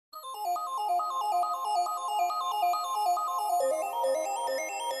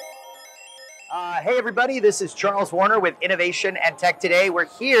Hey everybody, this is Charles Warner with Innovation and Tech Today. We're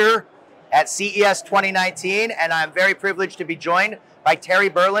here at CES 2019 and I'm very privileged to be joined by Terry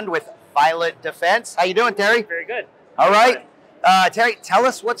Berland with Violet Defense. How you doing, Terry? Very good. All right. Terry, tell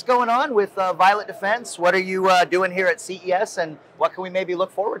us what's going on with Violet Defense. What are you doing here at CES and what can we maybe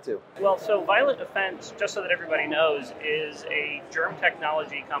look forward to? Well, so Violet Defense, just so that everybody knows, is a germ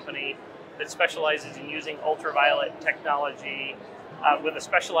technology company that specializes in using ultraviolet technology with a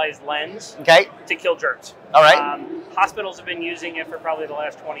specialized lens to kill germs. All right. Hospitals have been using it for probably the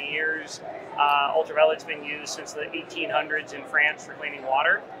last 20 years. Ultraviolet's been used since the 1800s in France for cleaning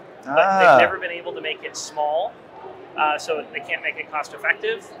water. But they've never been able to make it small, so they can't make it cost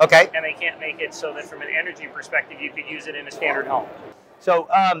effective. Okay. And they can't make it so that from an energy perspective, you could use it in a standard home. So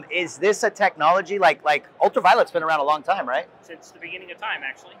is this a technology, like ultraviolet's been around a long time, right? Since the beginning of time,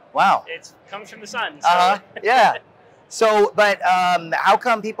 actually. Wow. It comes from the sun. So. Yeah. So, but how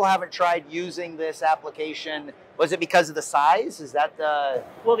come people haven't tried using this application? Was it because of the size? Is that the...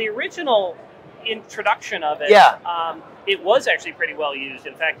 Well, the original introduction of it, it was actually pretty well used.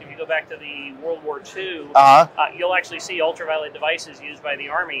 In fact, if you go back to the World War II, you'll actually see ultraviolet devices used by the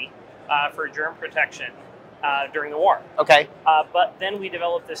Army for germ protection during the war. Okay. But then we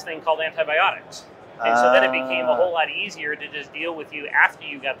developed this thing called antibiotics. And so then it became a whole lot easier to just deal with you after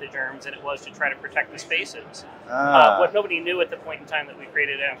you got the germs than it was to try to protect the spaces. What nobody knew at the point in time that we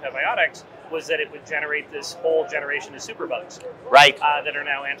created antibiotics was that it would generate this whole generation of superbugs that are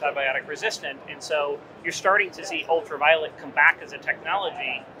now antibiotic resistant. And so you're starting to see ultraviolet come back as a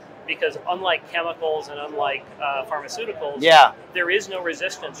technology because unlike chemicals and unlike pharmaceuticals, there is no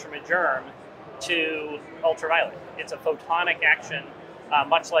resistance from a germ to ultraviolet. It's a photonic action.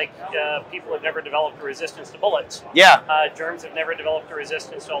 Much like people have never developed a resistance to bullets, germs have never developed a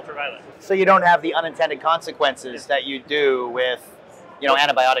resistance to ultraviolet. So you don't have the unintended consequences that you do with,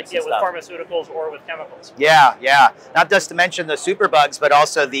 antibiotics and stuff. With pharmaceuticals or with chemicals. Yeah. Not just to mention the superbugs, but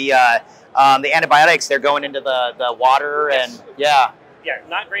also the antibiotics. They're going into the water and Yeah,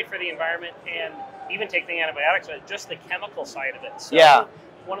 not great for the environment, and even take the antibiotics, but just the chemical side of it. So,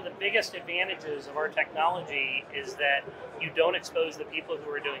 one of the biggest advantages of our technology is that you don't expose the people who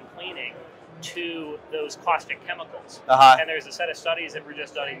are doing cleaning to those caustic chemicals. And there's a set of studies that were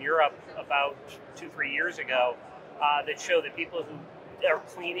just done in Europe about 2-3 years ago that show that people who are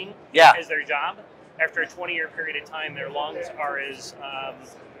cleaning as their job, after a 20-year period of time, their lungs are as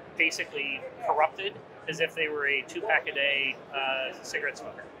basically corrupted as if they were a 2-pack-a-day cigarette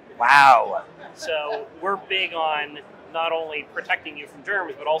smoker. Wow. So we're big on not only protecting you from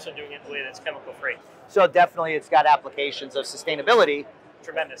germs, but also doing it in a way that's chemical-free. So definitely it's got applications of sustainability.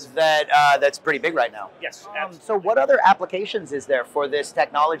 Tremendous. That's pretty big right now. Yes. So what other applications is there for this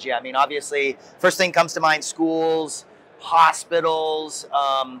technology? I mean, obviously, first thing comes to mind, schools, hospitals.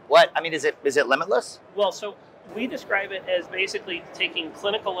 Is it limitless? Well, so we describe it as basically taking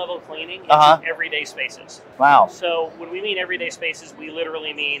clinical level cleaning into everyday spaces. Wow. So when we mean everyday spaces, we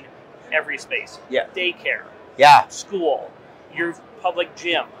literally mean every space. Yeah. Daycare. Yeah. School. Your public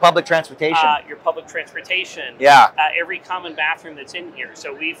gym. Public transportation. Your public transportation. Yeah. Every common bathroom that's in here.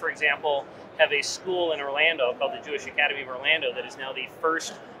 So we, for example, have a school in Orlando called the Jewish Academy of Orlando that is now the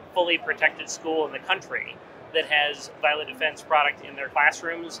first fully protected school in the country that has Violet Defense product in their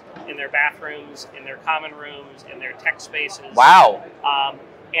classrooms, in their bathrooms, in their common rooms, in their tech spaces. Wow.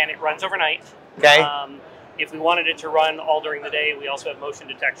 And it runs overnight. Okay. If we wanted it to run all during the day, we also have motion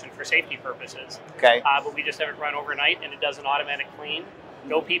detection for safety purposes. Okay. But we just have it run overnight, and it does an automatic clean.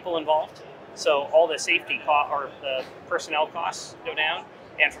 No people involved. So all the safety or the personnel costs go down.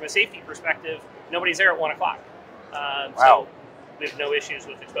 And from a safety perspective, nobody's there at 1 o'clock. So we have no issues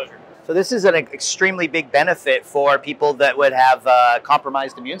with exposure. So this is an extremely big benefit for people that would have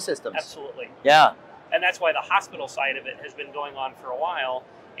compromised immune systems. Absolutely. Yeah. And that's why the hospital side of it has been going on for a while.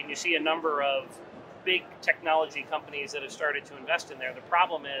 And you see a number of big technology companies that have started to invest in there. The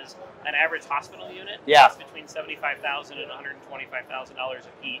problem is an average hospital unit costs between $75,000 and $125,000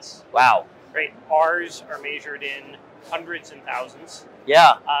 a piece. Wow. Right. Ours are measured in hundreds and thousands.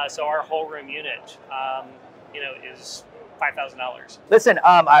 Yeah. So our whole room unit, is $5,000. Listen,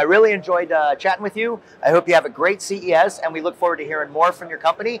 I really enjoyed chatting with you. I hope you have a great CES, and we look forward to hearing more from your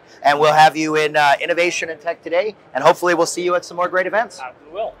company. And we'll have you in Innovation and Tech Today, and hopefully we'll see you at some more great events.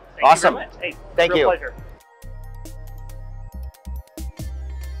 We will. Awesome. Thank you very much. Hey, Thank you. Pleasure.